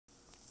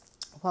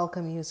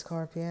Welcome, you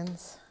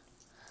Scorpions.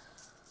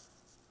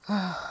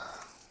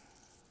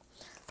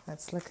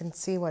 Let's look and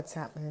see what's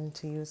happening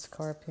to you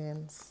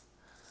Scorpions.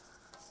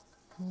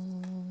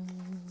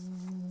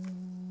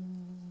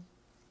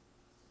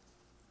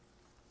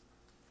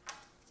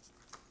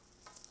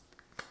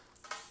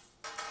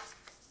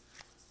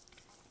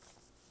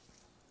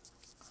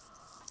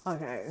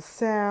 Okay,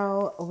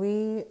 so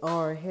we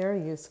are here,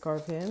 you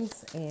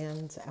Scorpions,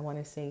 and I want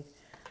to say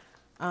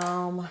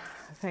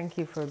thank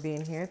you for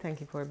being here. Thank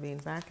you for being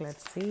back.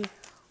 Let's see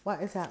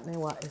what is happening,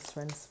 what is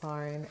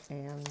transpiring,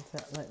 and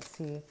let's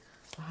see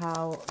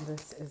how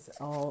this is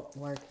all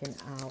working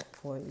out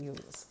for you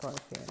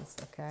Scorpions.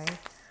 Okay,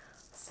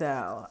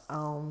 so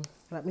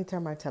let me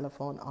turn my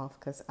telephone off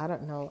because I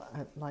don't know,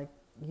 like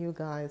you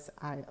guys,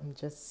 I am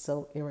just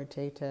so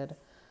irritated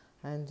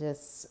and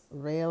just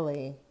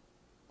really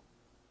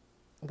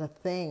the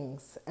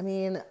things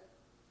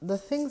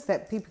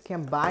that people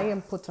can buy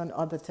and put on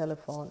other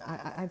telephone.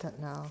 I don't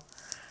know.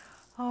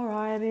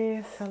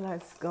 Alrighty, so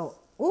let's go.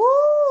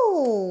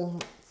 Ooh,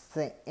 it's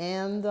the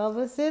end of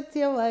a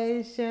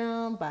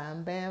situation.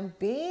 Bam, bam,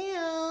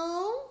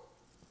 bam.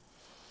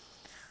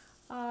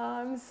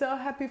 I'm so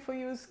happy for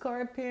you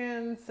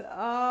Scorpions.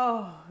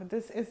 Oh,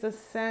 this is the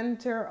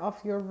center of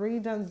your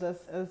reading.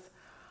 This is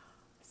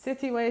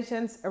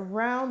situations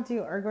around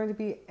you are going to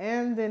be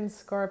ending,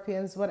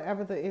 Scorpions.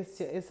 Whatever the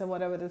issue is and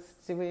whatever the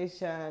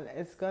situation,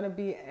 it's going to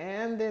be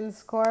ending,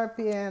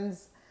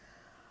 Scorpions.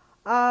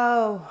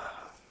 Oh.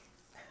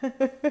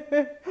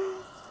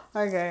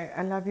 Okay,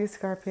 I love you,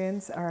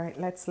 Scorpions. All right,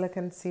 let's look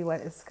and see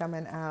what is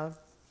coming out.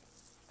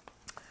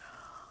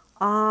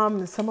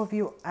 Some of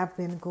you have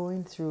been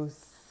going through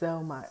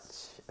so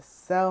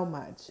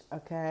much,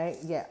 okay?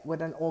 Yeah,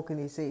 with an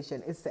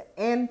organization. It's the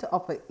end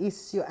of an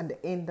issue and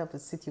the end of a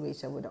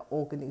situation with an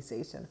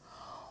organization.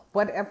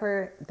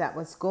 Whatever that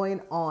was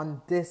going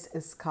on, this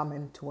is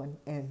coming to an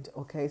end,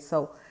 okay?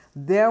 So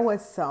there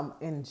was some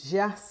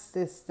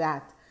injustice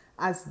that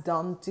has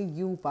done to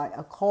you by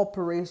a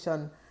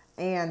corporation,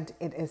 and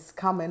it is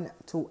coming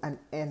to an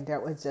end.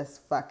 There was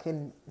just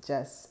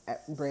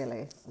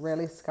really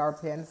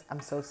Scorpions,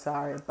 I'm so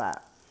sorry,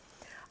 but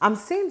I'm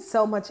seeing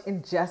so much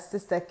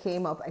injustice that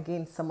came up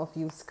against some of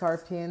you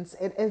Scorpions.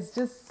 It is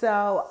just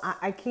so,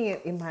 I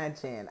can't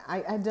imagine.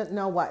 I don't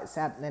know what's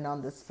happening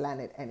on this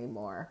planet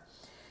anymore.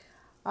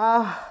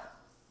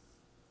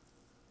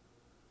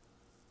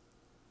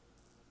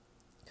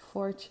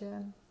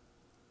 Fortune.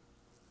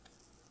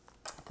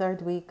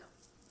 Third week.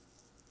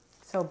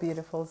 So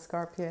beautiful,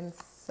 Scorpions.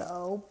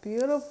 So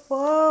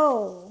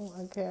beautiful.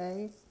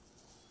 Okay.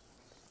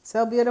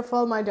 So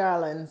beautiful, my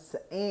darlings.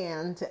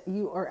 And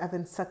you are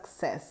having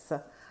success.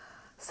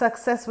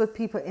 Success with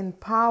people in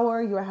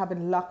power. You are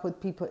having luck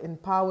with people in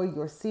power.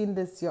 You're seeing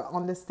this. You're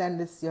understanding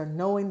this. You're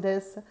knowing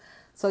this.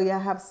 So you're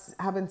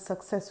having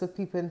success with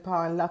people in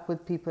power and luck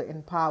with people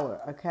in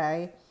power.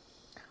 Okay.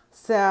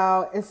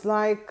 So it's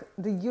like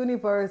the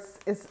universe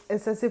is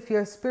as if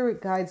your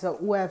spirit guides or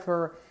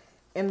whoever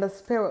in the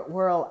spirit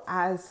world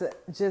has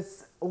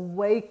just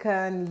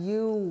awakened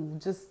you,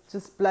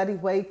 just bloody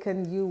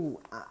awaken you,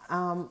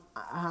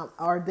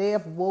 or they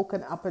have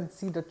woken up and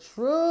see the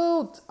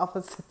truth of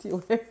a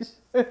situation.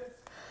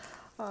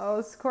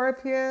 Oh,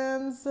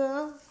 Scorpions.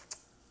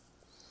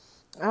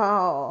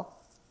 Oh,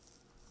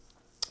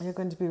 you're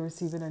going to be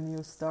receiving a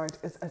new start.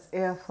 It's as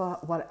if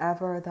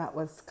whatever that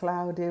was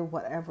cloudy,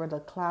 whatever the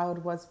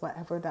cloud was,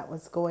 whatever that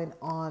was going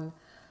on,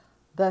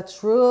 the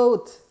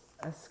truth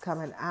is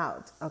coming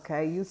out.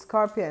 Okay, you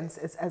Scorpions,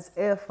 it's as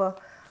if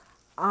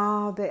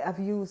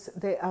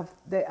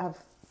they have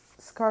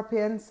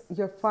Scorpions,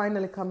 you're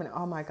finally coming.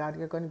 Oh my God,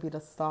 you're going to be the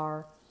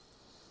star.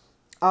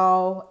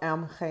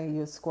 OMG,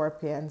 you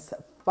Scorpions,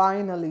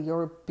 finally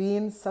you're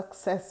being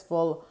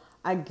successful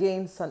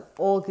against an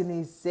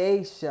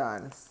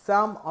organization.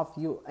 Some of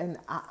you, and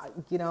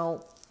you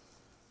know,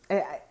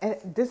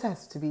 this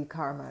has to be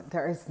karma.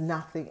 There is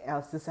nothing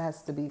else. This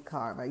has to be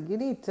karma. You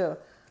need to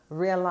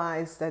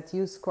realize that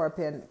you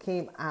Scorpion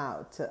came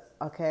out,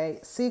 okay?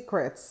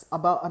 Secrets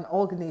about an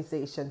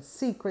organization,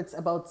 secrets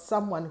about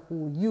someone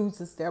who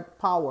uses their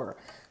power.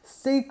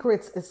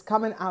 Secrets is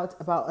coming out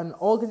about an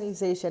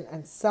organization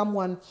and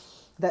someone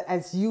that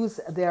has used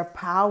their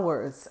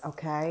powers,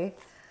 okay?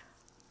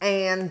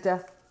 And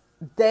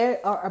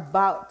they are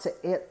about to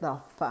hit the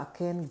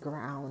fucking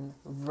ground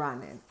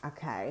running,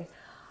 okay?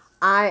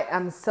 I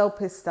am so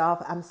pissed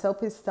off. I'm so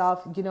pissed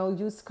off. You know,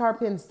 you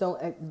Scorpions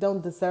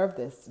don't deserve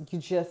this. You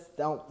just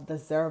don't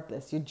deserve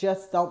this. You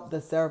just don't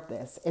deserve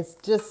this. It's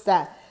just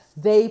that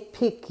they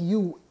pick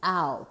you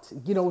out.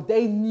 You know,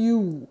 they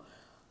knew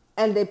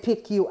and they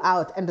pick you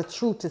out and the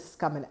truth is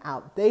coming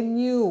out. They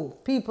knew.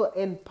 People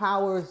in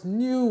powers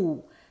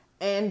knew.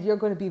 And you're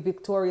going to be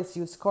victorious,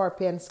 you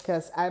Scorpions,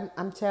 because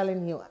I'm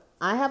telling you,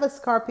 I have a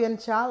Scorpion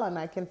child and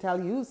I can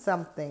tell you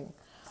something.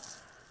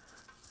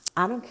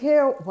 I don't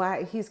care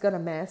why he's going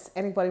to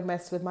anybody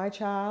mess with my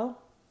child.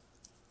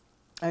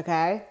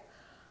 Okay.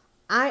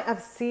 I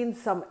have seen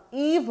some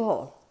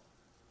evil.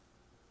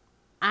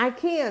 I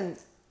can't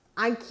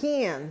I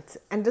can't.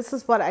 And this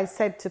is what I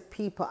said to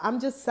people. I'm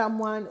just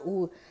someone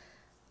who,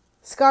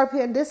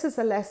 Scorpion, this is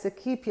a lesson.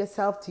 Keep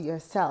yourself to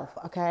yourself,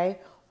 okay?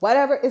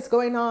 Whatever is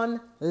going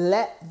on,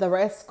 let the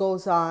rest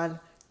goes on.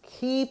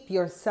 Keep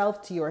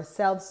yourself to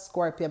yourself,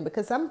 Scorpion,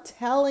 because I'm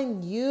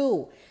telling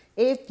you,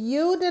 if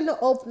you didn't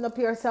open up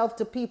yourself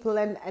to people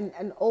and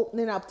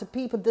opening up to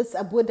people, this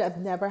would have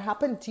never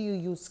happened to you,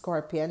 you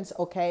Scorpions,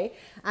 okay?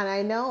 And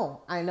I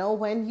know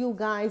when you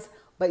guys,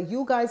 but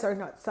you guys are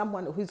not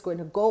someone who's going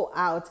to go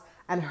out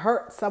and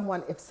hurt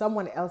someone if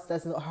someone else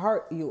doesn't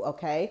hurt you,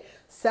 okay?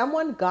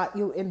 Someone got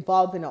you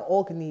involved in an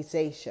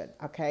organization,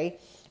 okay?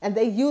 And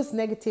they use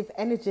negative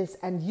energies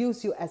and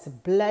use you as a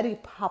bloody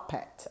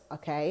puppet,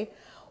 okay?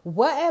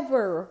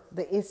 Whatever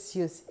the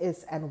issues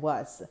is and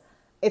was,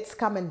 it's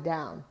coming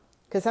down.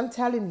 Because I'm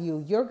telling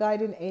you, your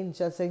guiding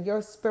angels and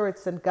your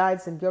spirits and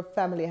guides and your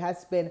family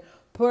has been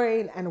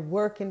praying and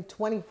working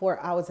 24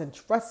 hours. And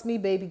trust me,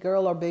 baby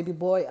girl or baby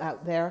boy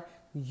out there,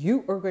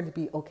 you are going to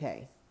be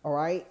okay, all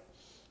right?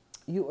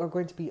 You are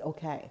going to be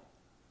okay.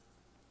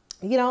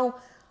 You know,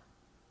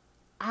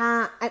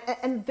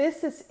 and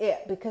this is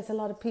it, because a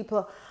lot of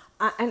people,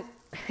 and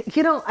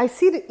you know, I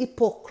see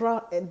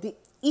the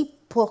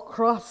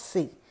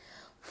hypocrisy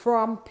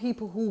from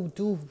people who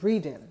do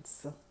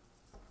readings.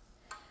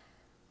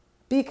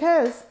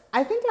 Because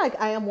I think like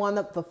I am one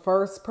of the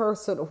first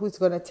person who's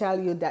going to tell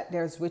you that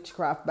there's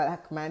witchcraft,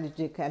 black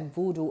magic and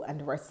voodoo and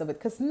the rest of it.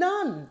 Because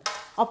none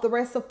of the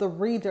rest of the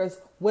readers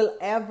will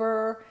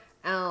ever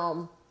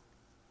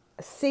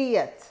see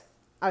it,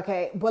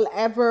 okay, will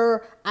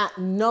ever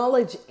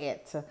acknowledge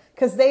it.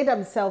 Because they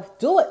themselves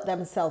do it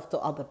themselves to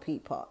other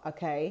people,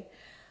 okay.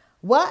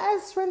 What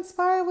has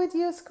transpired with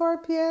you,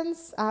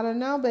 Scorpions? I don't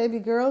know, baby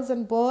girls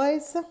and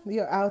boys.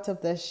 You're out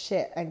of this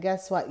shit. And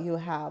guess what you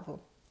have?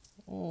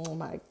 Oh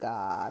my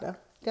God.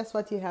 Guess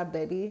what you have,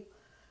 baby?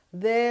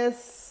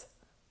 This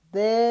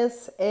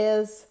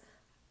is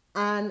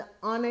an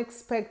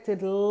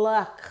unexpected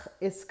luck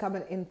is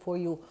coming in for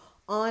you.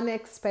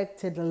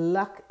 Unexpected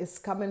luck is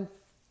coming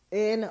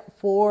in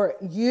for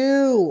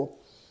you.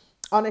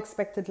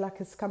 Unexpected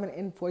luck is coming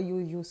in for you,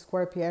 you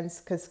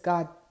Scorpions, because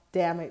God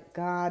damn it,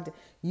 God,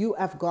 you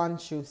have gone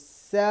through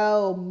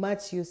so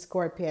much, you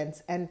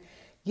Scorpions. And,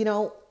 you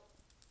know,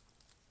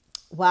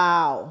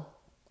 wow.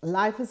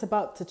 Life is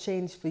about to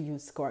change for you,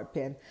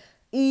 Scorpion.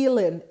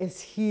 Healing is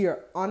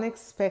here.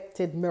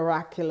 Unexpected,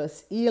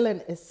 miraculous.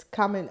 Healing is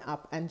coming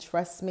up. And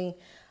trust me,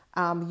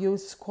 you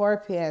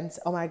Scorpions,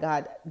 oh my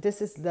God,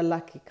 this is the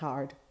lucky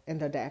card in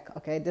the deck,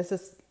 okay? This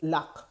is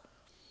luck.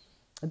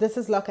 This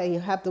is luck, and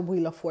you have the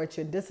Wheel of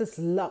Fortune. This is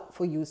luck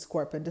for you,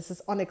 Scorpion. This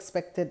is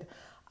unexpected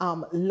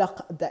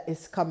luck that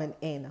is coming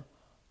in,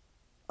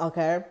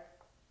 okay?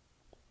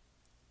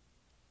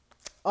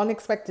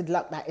 Unexpected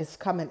luck that is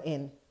coming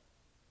in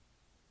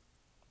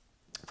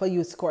for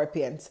you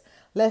Scorpions.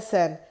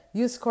 Listen,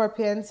 you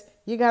Scorpions,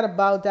 you got to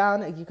bow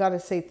down and you got to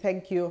say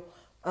thank you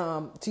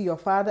to your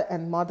father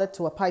and mother,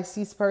 to a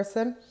Pisces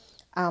person.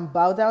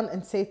 Bow down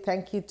and say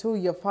thank you to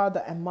your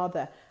father and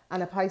mother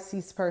and a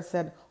Pisces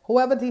person.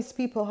 Whoever these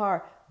people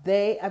are,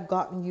 they have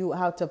gotten you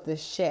out of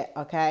this shit,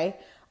 okay?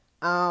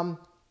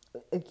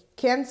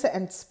 Cancer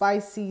and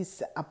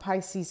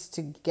Pisces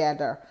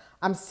together.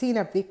 I'm seeing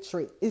a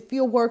victory. If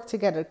you work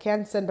together,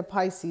 Cancer and the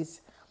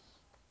Pisces,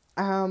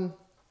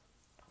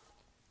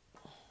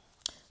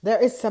 there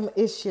is some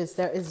issues.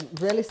 There is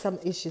really some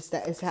issues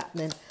that is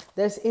happening.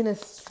 There's inner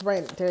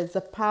strength. There's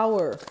a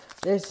power.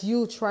 There's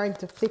you trying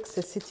to fix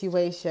the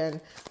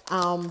situation.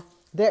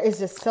 There is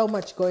just so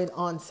much going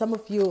on. Some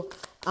of you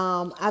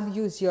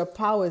abuse your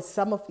powers.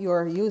 Some of you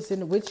are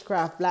using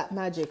witchcraft, black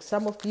magic.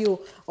 Some of you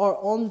are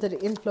under the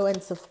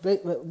influence of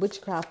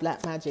witchcraft,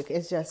 black magic.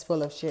 It's just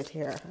full of shit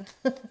here.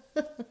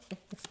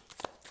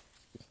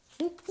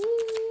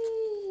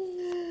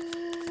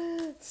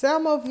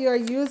 Some of you are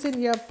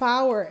using your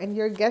power and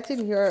you're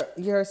getting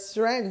your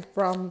strength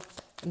from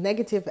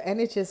negative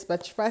energies.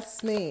 But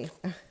trust me,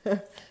 you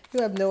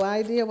have no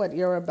idea what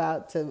you're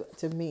about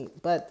to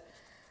meet. But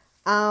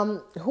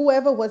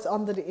whoever was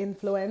under the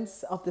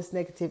influence of this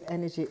negative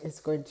energy is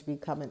going to be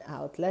coming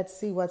out. Let's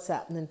see what's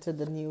happening to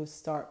the new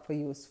start for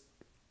you.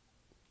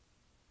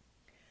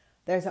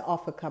 There's an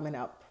offer coming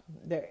up.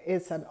 There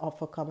is an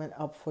offer coming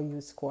up for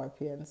you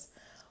Scorpions.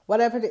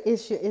 Whatever the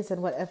issue is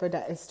and whatever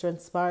that is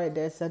transpired,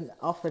 there's an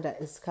offer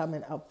that is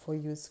coming up for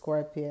you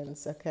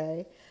Scorpions,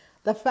 okay?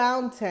 The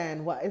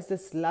Fountain. What is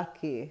this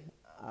lucky?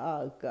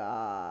 Oh,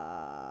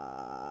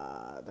 God.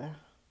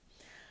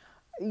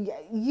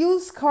 You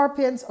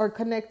Scorpions are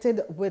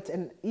connected with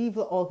an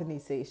evil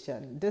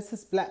organization. This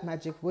is black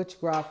magic,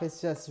 witchcraft.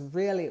 It's just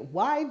really,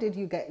 why did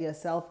you get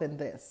yourself in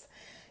this?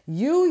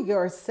 You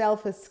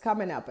yourself is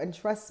coming up. And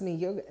trust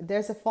me,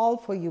 there's a fall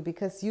for you,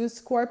 because you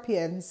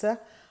Scorpions...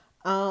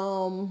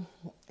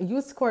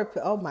 you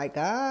Scorpio, oh my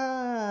God,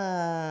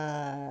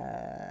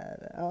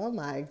 oh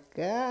my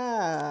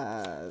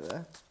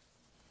God,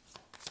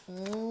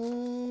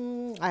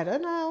 I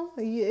don't know,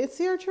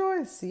 it's your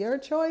choice, your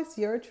choice,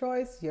 your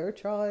choice, your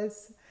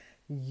choice,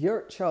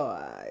 Your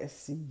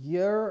choice.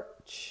 Your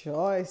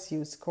choice,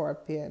 you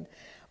Scorpion.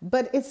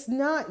 But it's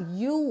not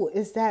you.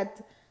 It's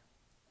that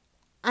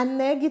a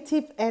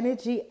negative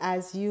energy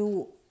as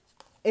you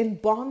in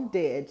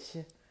bondage.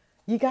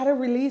 You got to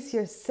release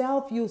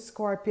yourself, you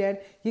Scorpion.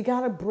 You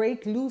got to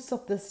break loose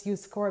of this, you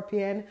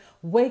Scorpion.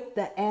 Wake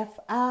the F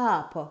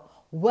up.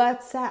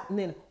 What's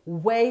happening?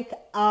 Wake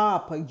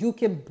up. You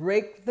can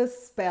break the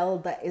spell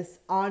that is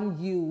on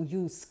you,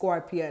 you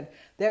Scorpion.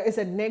 There is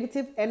a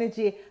negative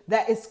energy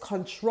that is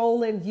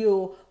controlling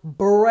you.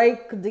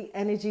 Break the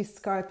energy,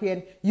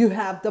 Scorpion. You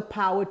have the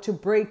power to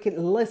break it.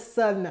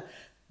 Listen.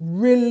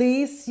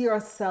 Release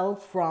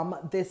yourself from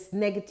this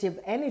negative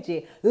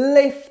energy.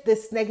 Lift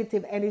this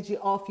negative energy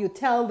off you.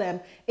 Tell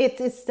them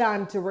it is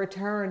time to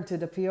return to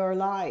the pure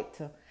light.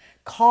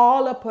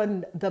 Call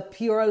upon the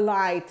pure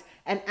light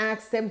and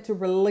ask them to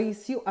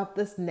release you of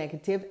this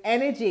negative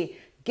energy.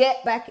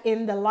 Get back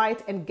in the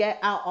light and get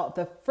out of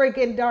the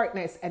friggin'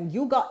 darkness. And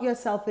you got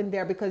yourself in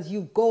there because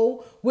you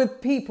go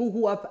with people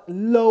who have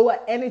lower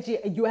energy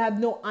and you have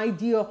no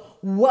idea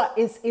what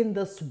is in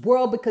this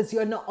world because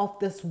you're not of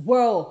this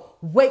world.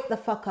 Wake the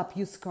fuck up,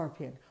 you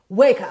Scorpion.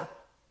 Wake up.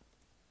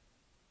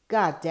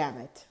 God damn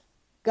it.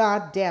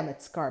 God damn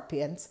it,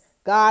 Scorpions.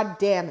 God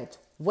damn it.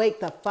 Wake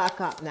the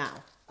fuck up now.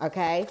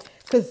 Okay,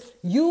 because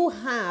you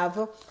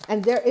have,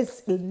 and there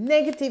is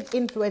negative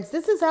influence.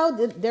 This is how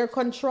they're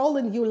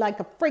controlling you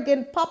like a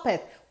friggin'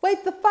 puppet.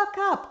 Wake the fuck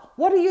up.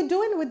 What are you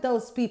doing with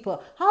those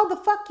people? How the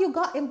fuck you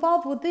got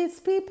involved with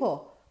these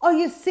people? Are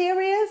you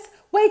serious?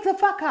 Wake the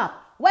fuck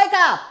up. Wake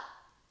up.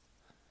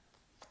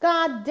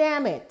 God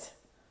damn it.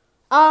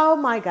 Oh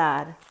my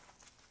God.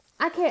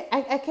 I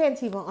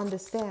can't even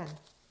understand.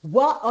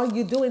 What are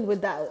you doing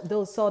with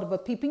those sort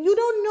of people? You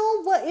don't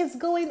know what is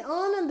going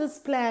on this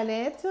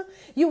planet.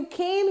 You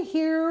came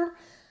here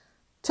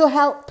to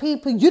help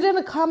people. You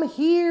didn't come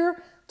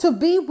here to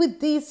be with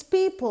these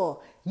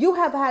people. You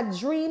have had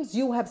dreams.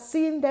 You have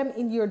seen them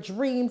in your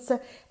dreams,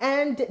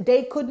 and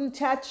they couldn't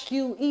touch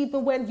you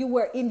even when you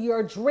were in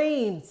your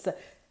dreams.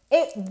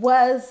 It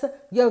was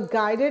your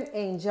guiding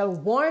angel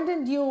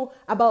warning you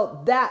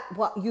about that,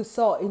 what you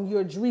saw in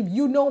your dream.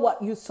 You know what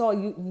you saw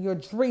in your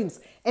dreams.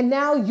 And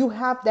now you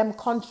have them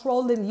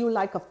controlling you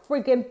like a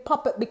friggin'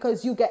 puppet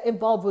because you get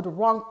involved with the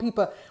wrong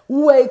people.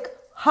 Wake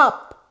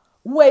up.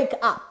 Wake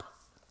up.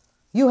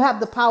 You have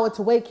the power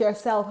to wake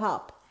yourself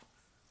up.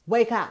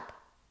 Wake up.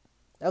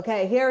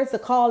 Okay, here is the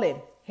calling.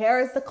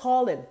 Here is the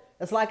calling.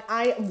 It's like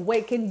I am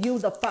waking you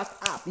the fuck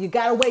up. You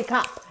got to wake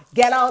up.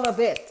 Get out of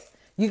it.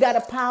 You got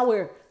the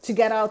power to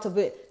get out of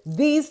it.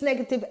 These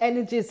negative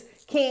energies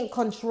can't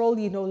control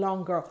you no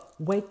longer.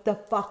 Wake the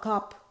fuck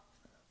up.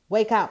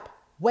 Wake up.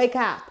 Wake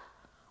up.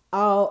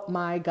 Oh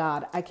my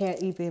God. I can't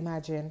even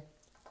imagine.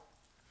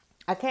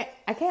 I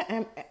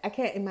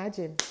can't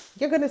imagine.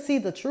 You're going to see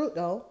the truth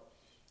though.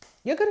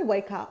 You're going to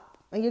wake up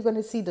and you're going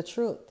to see the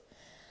truth.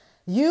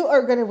 You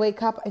are going to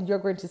wake up and you're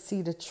going to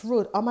see the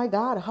truth. Oh my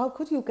God. How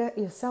could you get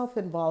yourself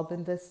involved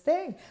in this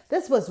thing?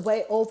 This was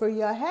way over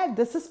your head.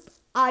 This is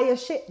higher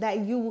shit that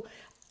you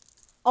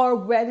are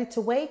ready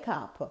to wake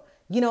up.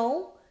 You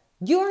know,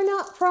 you're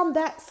not from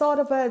that sort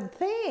of a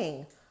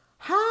thing.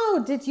 How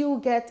did you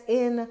get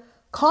in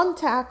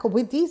contact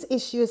with these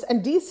issues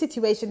and these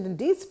situations and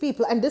these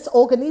people and this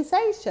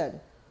organization?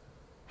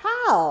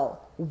 How?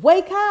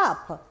 Wake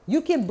up.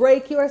 You can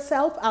break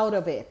yourself out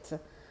of it.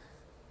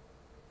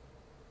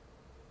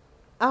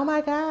 Oh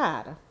my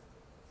God.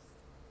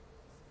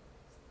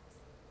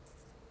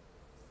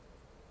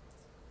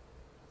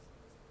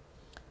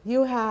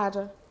 You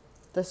had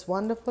this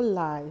wonderful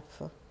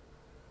life,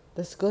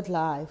 this good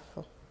life.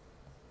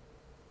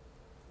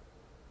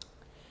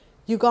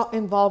 You got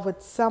involved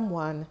with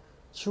someone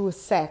through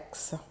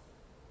sex.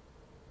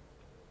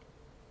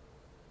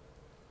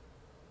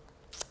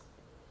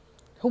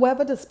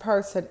 Whoever this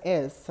person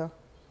is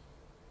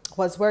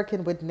was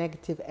working with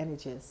negative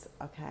energies,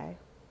 okay?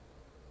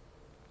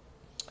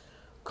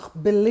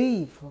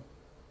 Believe,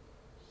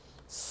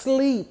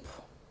 sleep,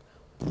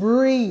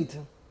 breathe.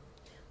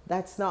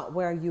 That's not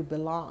where you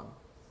belong,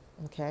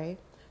 okay?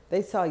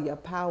 They saw your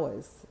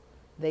powers.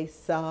 They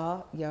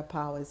saw your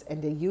powers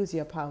and they use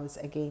your powers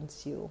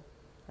against you,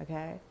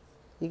 okay?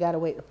 You got to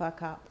wake the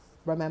fuck up.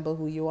 Remember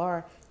who you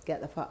are.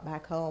 Get the fuck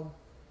back home,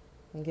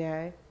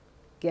 okay?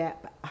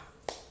 Get back.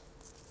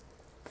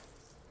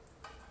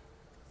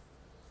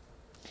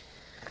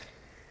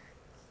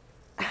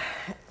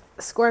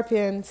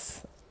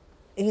 Scorpions,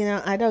 you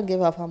know, I don't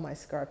give up on my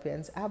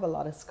Scorpions. I have a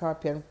lot of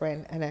Scorpion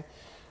friends,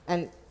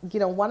 and you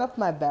know, one of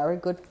my very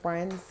good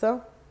friends,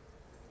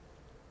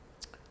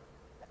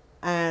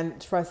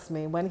 and trust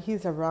me, when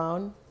he's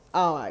around,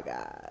 oh my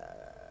God,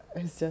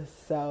 it's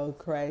just so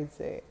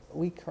crazy.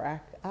 We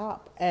crack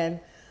up, and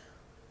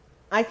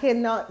I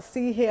cannot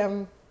see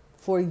him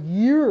for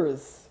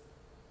years,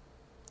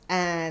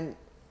 and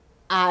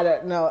I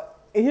don't know,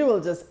 he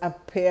will just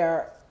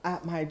appear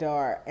at my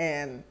door,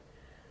 and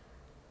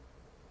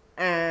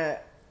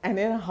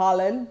in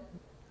Holland,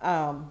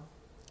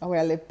 where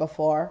I lived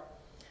before,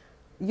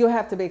 you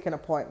have to make an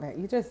appointment.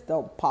 You just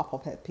don't pop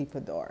up at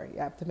people's door. You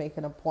have to make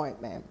an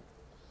appointment.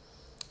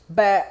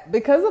 But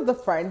because of the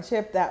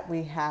friendship that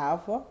we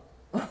have,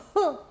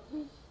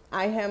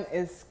 I am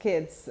his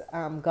kid's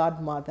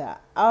godmother.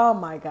 Oh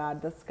my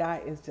God, this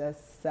guy is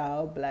just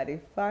so bloody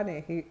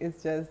funny. He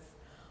is just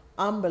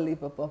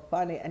unbelievable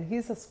funny. And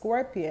he's a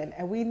Scorpion,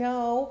 and we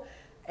know,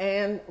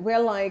 and we're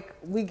like,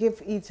 we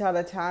give each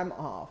other time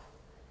off.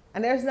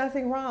 And there's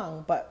nothing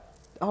wrong, but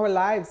our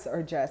lives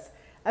are just,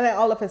 and then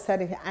all of a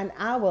sudden, and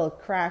I will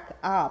crack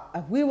up.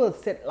 And we will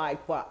sit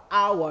like for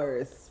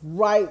hours,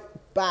 right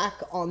back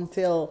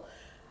until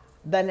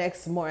the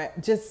next morning,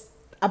 just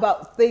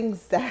about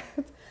things that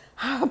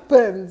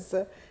happens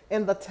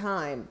in the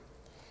time.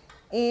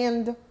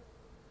 And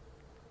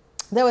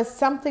there was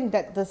something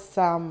that this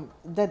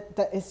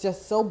that is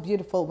just so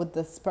beautiful with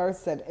this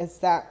person, is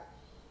that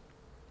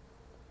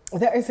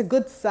there is a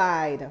good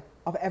side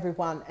of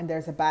everyone and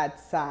there's a bad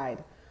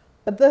side.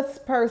 But this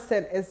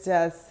person is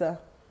just,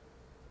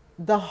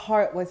 the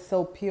heart was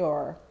so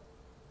pure.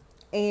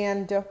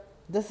 And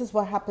this is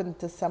what happened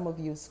to some of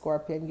you,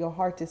 Scorpion. Your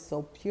heart is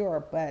so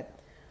pure, but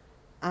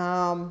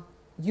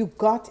you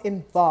got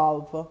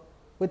involved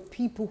with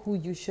people who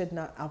you should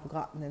not have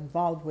gotten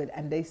involved with,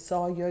 and they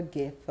saw your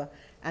gift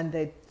and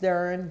they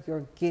turned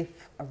your gift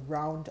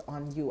around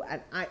on you.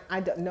 And I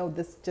don't know,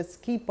 this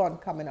just keep on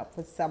coming up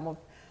for some of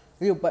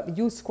you, but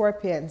you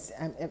Scorpions,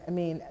 I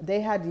mean, they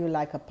had you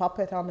like a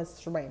puppet on a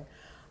string.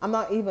 I'm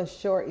not even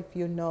sure if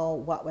you know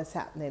what was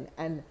happening.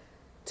 And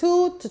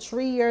 2 to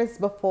 3 years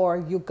before,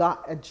 you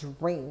got a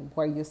dream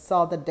where you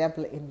saw the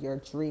devil in your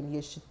dream.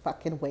 You should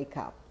fucking wake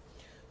up.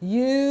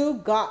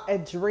 You got a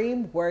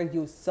dream where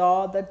you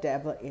saw the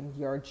devil in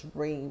your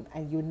dream,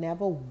 and you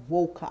never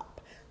woke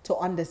up to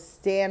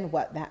understand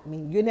what that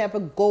means. You never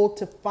go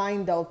to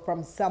find out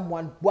from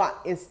someone, what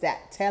is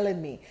that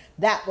telling me?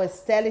 That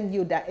was telling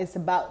you that it's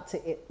about to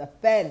hit the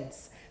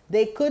fence.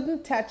 They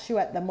couldn't touch you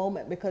at the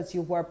moment because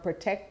you were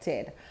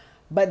protected.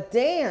 But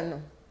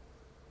then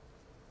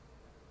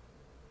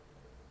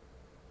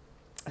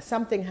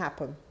something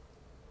happened.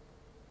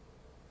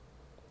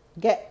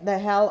 Get the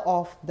hell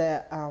off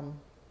the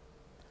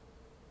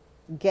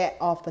get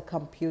off the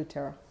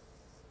computer.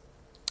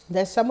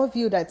 There's some of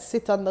you that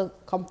sit on the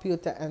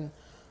computer and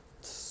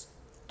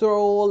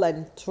troll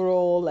and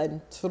troll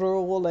and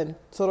troll and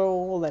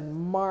troll and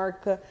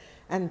mark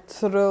and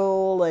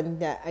troll,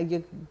 and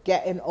you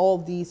get in all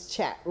these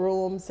chat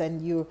rooms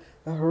and you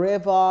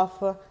riv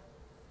off.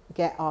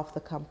 Get off the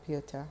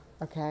computer,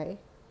 okay?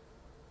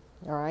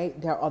 All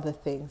right, there are other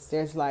things.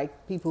 There's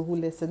like people who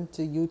listen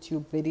to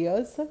YouTube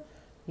videos,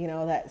 you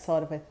know, that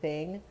sort of a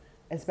thing.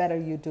 It's better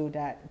you do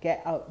that.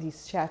 Get out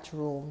these chat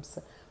rooms,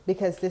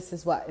 because this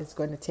is what is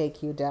going to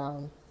take you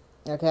down,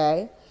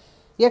 okay?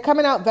 You're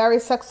coming out very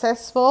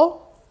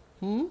successful.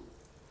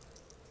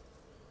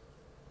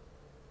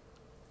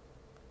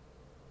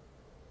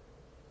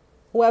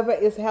 Whoever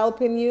is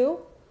helping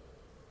you,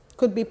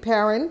 could be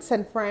parents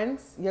and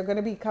friends. You're going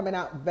to be coming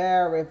out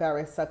very,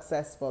 very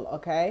successful,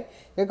 okay?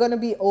 You're going to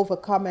be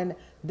overcoming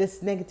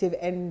this negative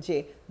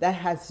energy that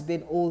has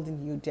been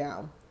holding you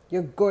down.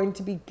 You're going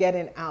to be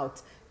getting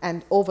out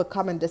and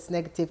overcoming this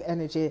negative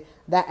energy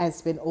that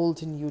has been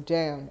holding you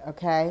down,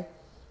 okay?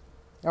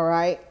 All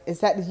right? Is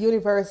that the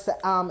universe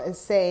is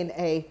saying,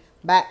 hey,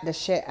 back the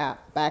shit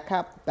up, back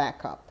up,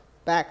 back up,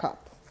 back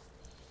up.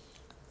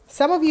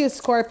 Some of you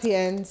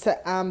Scorpions,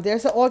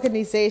 there's an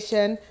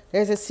organization,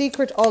 there's a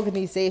secret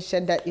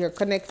organization that you're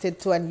connected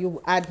to and you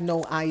had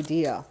no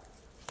idea.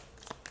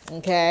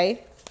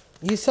 Okay?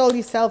 You sold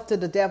yourself to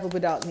the devil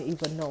without me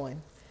even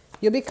knowing.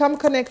 You become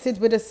connected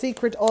with a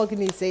secret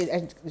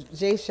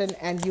organization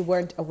and you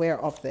weren't aware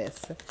of this.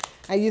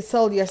 And you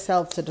sold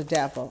yourself to the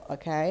devil,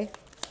 okay?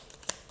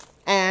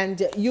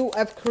 And you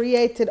have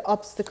created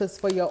obstacles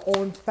for your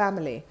own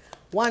family.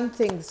 One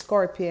thing,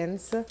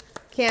 Scorpions,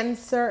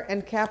 Cancer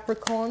and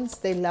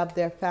Capricorns, they love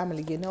their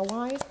family. You know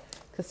why?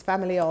 Because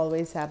family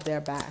always have their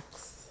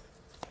backs.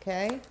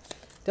 Okay?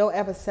 Don't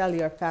ever sell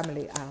your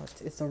family out.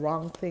 It's the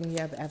wrong thing you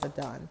have ever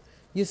done.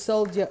 You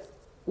sold your...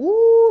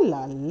 Ooh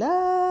la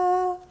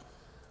la.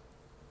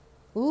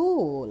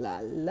 Ooh la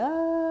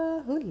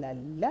la. Ooh la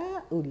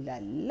la. Ooh la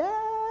la.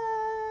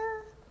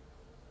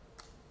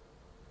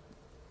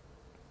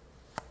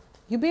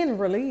 You're being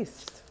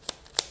released.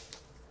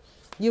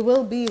 You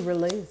will be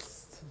released.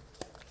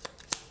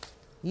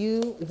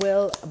 You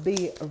will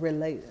be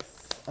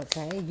released,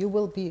 okay? You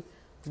will be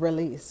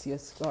released, you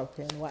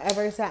Scorpion.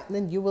 Whatever is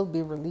happening, you will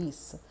be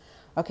released,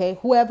 okay?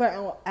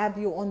 Whoever have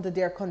you under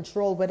their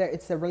control, whether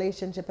it's a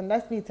relationship, and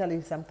let me tell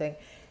you something.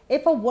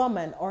 If a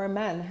woman or a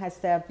man has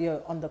to have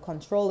you under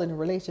control in a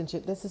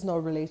relationship, this is no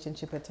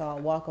relationship at all.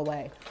 Walk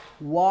away.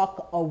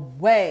 Walk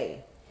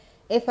away.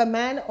 If a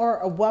man or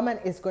a woman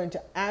is going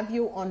to have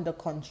you under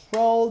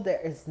control, there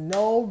is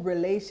no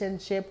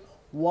relationship.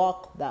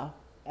 Walk the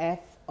F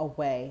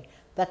away.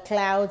 The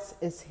clouds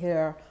is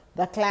here.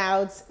 The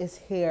clouds is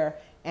here.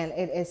 And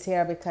it is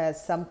here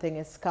because something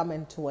is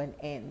coming to an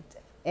end.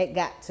 It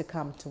got to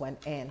come to an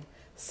end.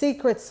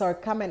 Secrets are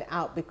coming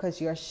out because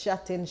you're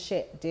shutting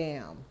shit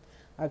down.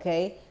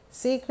 Okay?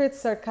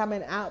 Secrets are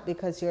coming out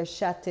because you're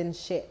shutting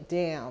shit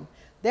down.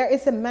 There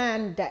is a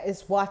man that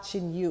is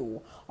watching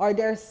you, or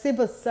there's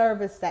civil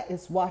service that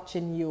is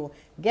watching you.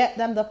 Get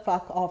them the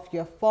fuck off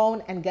your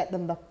phone and get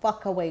them the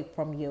fuck away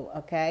from you,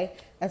 okay?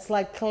 It's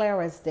like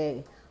clear as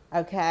day,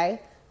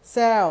 okay?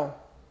 So,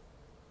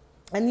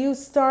 a new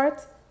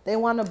start, they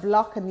want to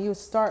block a new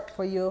start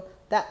for you.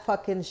 That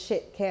fucking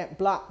shit can't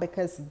block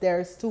because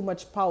there's too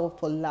much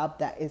powerful love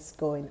that is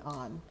going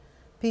on.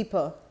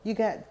 People, you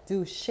can't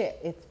do shit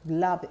if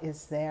love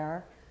is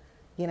there,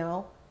 you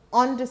know?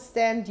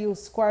 Understand you,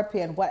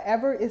 Scorpion,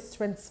 whatever is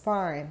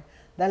transpiring,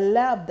 the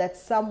love that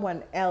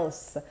someone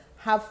else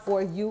have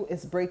for you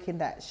is breaking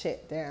that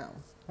shit down,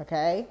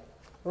 okay?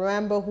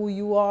 Remember who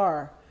you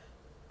are,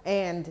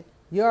 and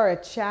you're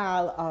a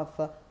child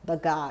of the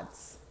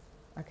gods,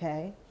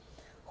 okay?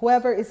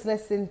 Whoever is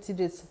listening to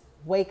this,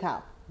 wake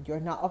up. You're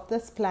not of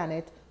this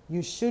planet.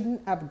 You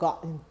shouldn't have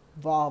gotten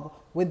involved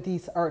with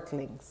these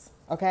earthlings,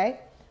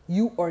 okay?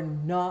 You are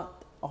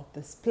not of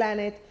this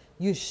planet.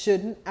 You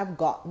shouldn't have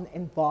gotten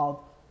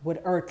involved with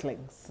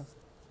earthlings.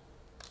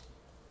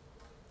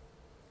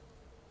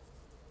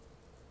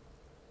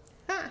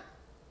 Ha!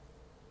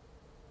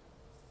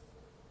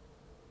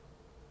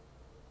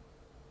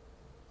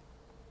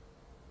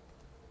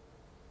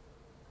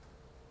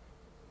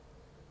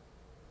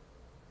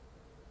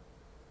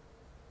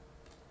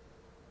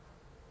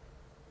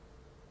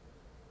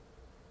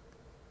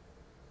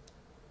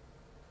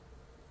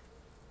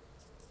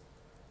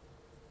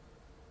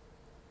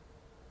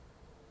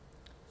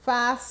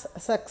 Fast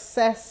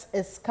success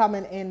is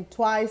coming in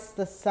twice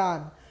the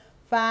sun.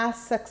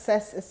 Fast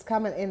success is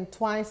coming in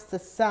twice the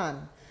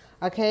sun.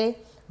 Okay?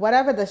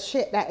 Whatever the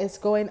shit that is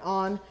going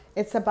on,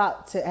 it's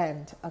about to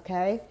end.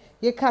 Okay?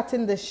 You're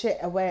cutting the shit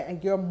away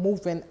and you're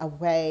moving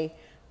away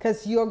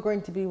because you're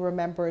going to be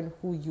remembering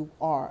who you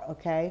are.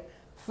 Okay?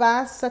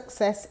 Fast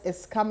success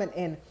is coming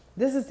in.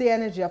 This is the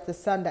energy of the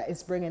sun that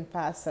is bringing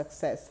fast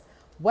success.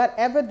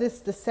 Whatever this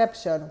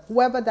deception,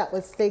 whoever that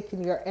was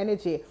taking your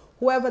energy,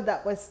 whoever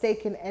that was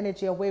taking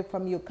energy away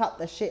from you, cut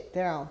the shit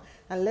down.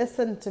 And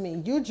listen to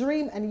me. You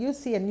dream and you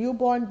see a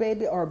newborn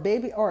baby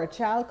or a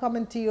child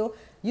coming to you.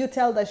 You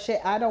tell the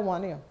shit, I don't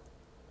want you.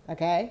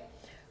 Okay?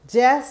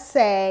 Just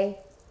say,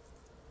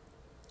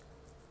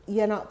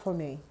 you're not for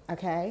me.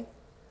 Okay?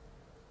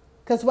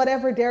 Because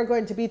whatever they're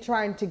going to be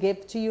trying to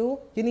give to you,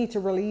 you need to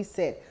release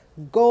it.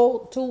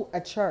 Go to a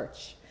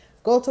church.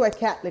 Go to a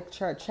Catholic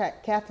church.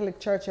 Catholic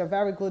church are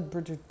very good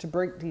to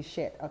break these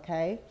shit.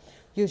 Okay?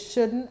 You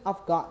shouldn't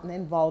have gotten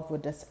involved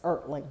with this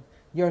earthling.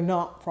 You're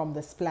not from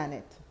this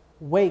planet.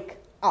 Wake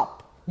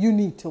up. You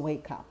need to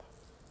wake up.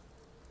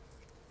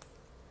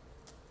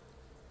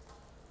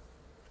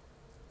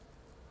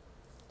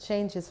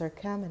 Changes are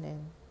coming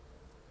in.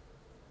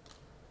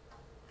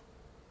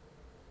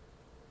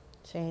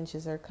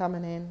 Changes are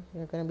coming in.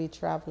 You're going to be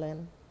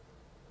traveling.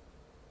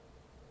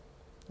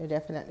 You're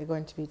definitely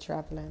going to be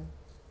traveling.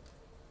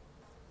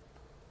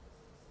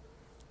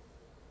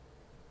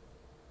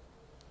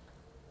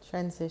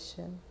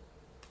 Transition.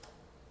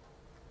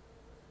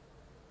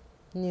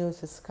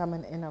 News is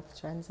coming in of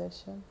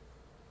transition.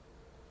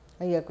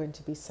 And you're going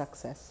to be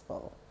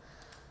successful.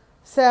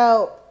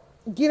 So,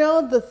 you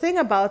know, the thing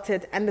about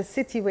it and the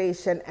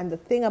situation and the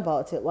thing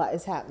about it, what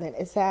is happening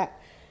is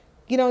that,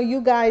 you know,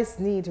 you guys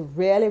need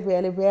really,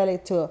 really, really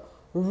to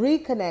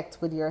reconnect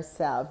with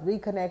yourself.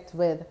 Reconnect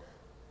with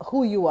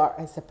who you are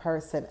as a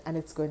person. And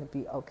it's going to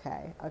be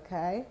okay.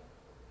 Okay?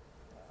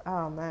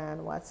 Oh,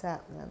 man, what's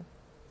happening?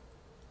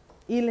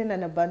 Healing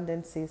and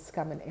abundance is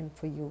coming in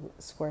for you,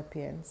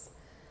 Scorpions.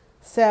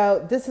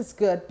 So this is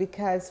good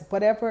because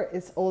whatever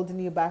is holding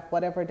you back,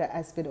 whatever that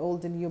has been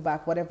holding you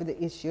back, whatever the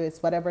issue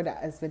is, whatever that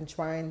has been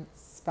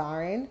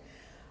transpiring,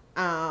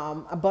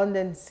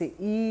 abundance,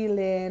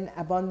 healing,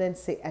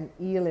 abundance and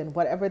healing,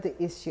 whatever the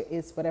issue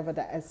is, whatever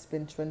that has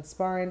been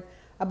transpiring,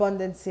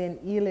 abundance and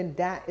healing,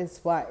 that is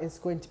what is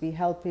going to be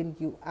helping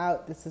you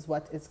out. This is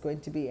what is going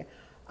to be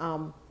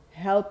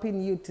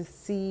helping you to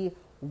see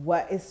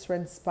what is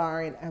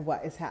transpiring and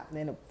what is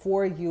happening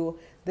for you.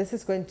 This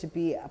is going to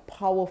be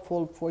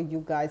powerful for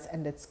you guys,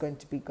 and it's going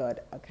to be good.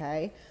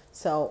 Okay,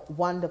 so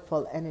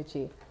wonderful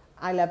energy.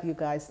 I love you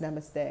guys.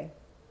 Namaste.